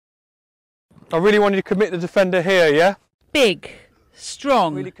I really want you to commit the defender here, yeah? Big,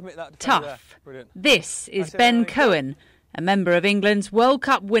 strong, Really commit that defender tough. there. Brilliant. This is That's it, Ben really good. Cohen, a member of England's World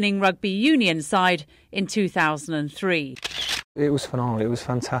Cup winning rugby union side in 2003. It was phenomenal. It was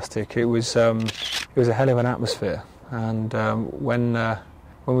fantastic. It was a hell of an atmosphere. And when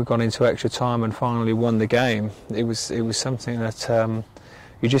we'd gone into extra time and finally won the game, it was something that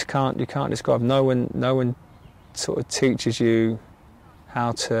you can't describe. No one sort of teaches you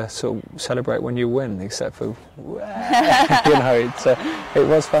how to sort of celebrate when you win, except for it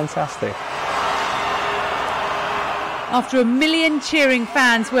was fantastic. After 1 million cheering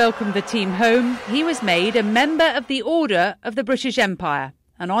fans welcomed the team home, he was made a member of the Order of the British Empire,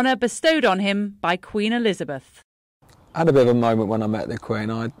 an honour bestowed on him by Queen Elizabeth. I had a bit of a moment when I met the Queen.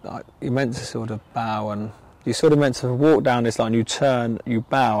 You meant to sort of bow, and you sort of meant to walk down this line. You turn, you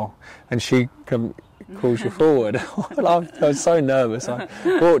bow, and she calls you forward. I was so nervous. I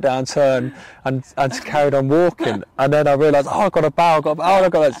walked down, turned, and just carried on walking. And then I realised, I've got to bow. I got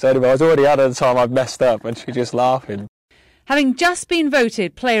that to do. I was already out at the time. I'd messed up, and she just laughing. Having just been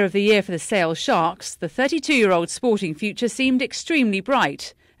voted Player of the Year for the Sale Sharks, the 32-year-old sporting future seemed extremely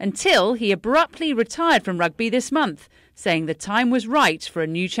bright until he abruptly retired from rugby this month, saying the time was right for a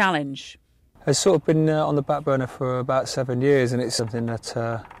new challenge. It's sort of been on the back burner for about 7 years, and it's something that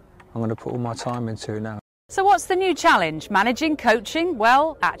I'm going to put all my time into now. So what's the new challenge? Managing, coaching?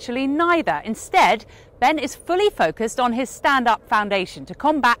 Well, actually neither. Instead, Ben is fully focused on his stand-up foundation to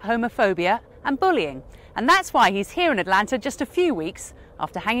combat homophobia and bullying. And that's why he's here in Atlanta just a few weeks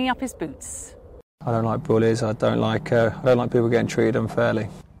after hanging up his boots. I don't like bullies. I don't like people getting treated unfairly.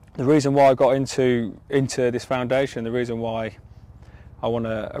 The reason why I got into this foundation, the reason why I want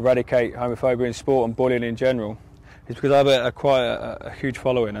to eradicate homophobia in sport and bullying in general, is because I have quite a huge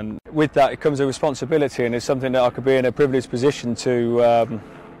following, and with that it comes a responsibility, and it's something that I could be in a privileged position to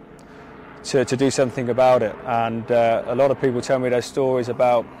do something about it. And a lot of people tell me their stories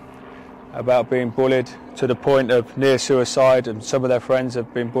about being bullied to the point of near suicide, and some of their friends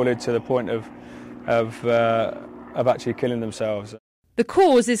have been bullied to the point of actually killing themselves. The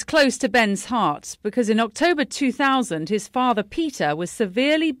cause is close to Ben's heart because in October 2000 his father Peter was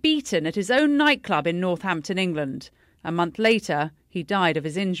severely beaten at his own nightclub in Northampton, England. A month later he died of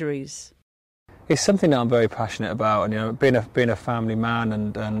his injuries. It's something that I'm very passionate about, and being a family man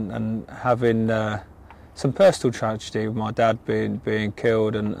and having some personal tragedy with my dad being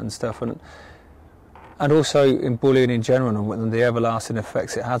killed and stuff, and also in bullying in general and the everlasting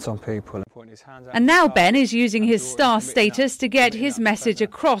effects it has on people. And now Ben is using his star status to get his message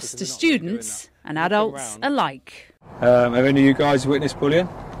across to students and adults alike. Have any of you guys witnessed bullying?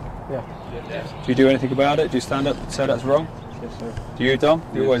 Yeah. Do you do anything about it? Do you stand up and say that's wrong? Yes, sir. Do you, Dom?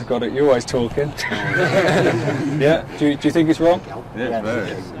 You always got it. You're always talking. Yeah. Do you think it's wrong? Yeah,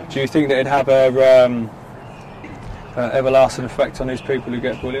 very. Do you think that it'd have a everlasting effect on these people who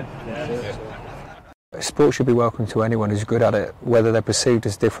get bullied? Yeah. Sport should be welcome to anyone who's good at it, whether they're perceived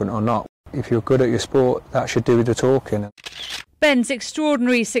as different or not. If you're good at your sport, that should do the talking. Ben's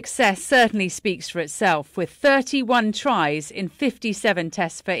extraordinary success certainly speaks for itself, with 31 tries in 57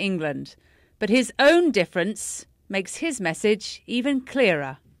 tests for England. But his own difference makes his message even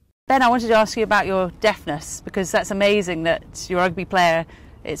clearer. Ben, I wanted to ask you about your deafness, because that's amazing that you're a rugby player.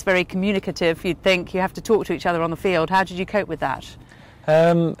 It's very communicative. You'd think you have to talk to each other on the field. How did you cope with that?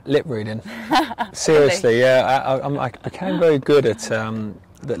 Lip reading. Seriously, yeah. I became very good at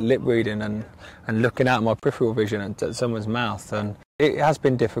lip reading and looking out my peripheral vision at someone's mouth, and it has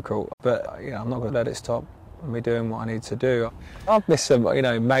been difficult. But I'm not going to let it stop me doing what I need to do. I've missed some,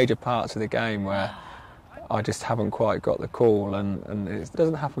 major parts of the game where I just haven't quite got the call, and it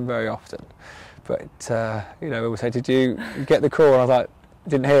doesn't happen very often. But people say, "Did you get the call?" And I was like,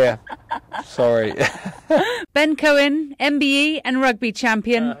 "Didn't hear. Sorry." Ben Cohen, MBE and rugby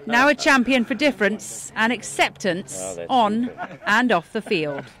champion, now a champion for difference and acceptance on and off the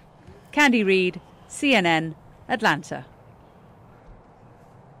field. Candy Reid, CNN, Atlanta.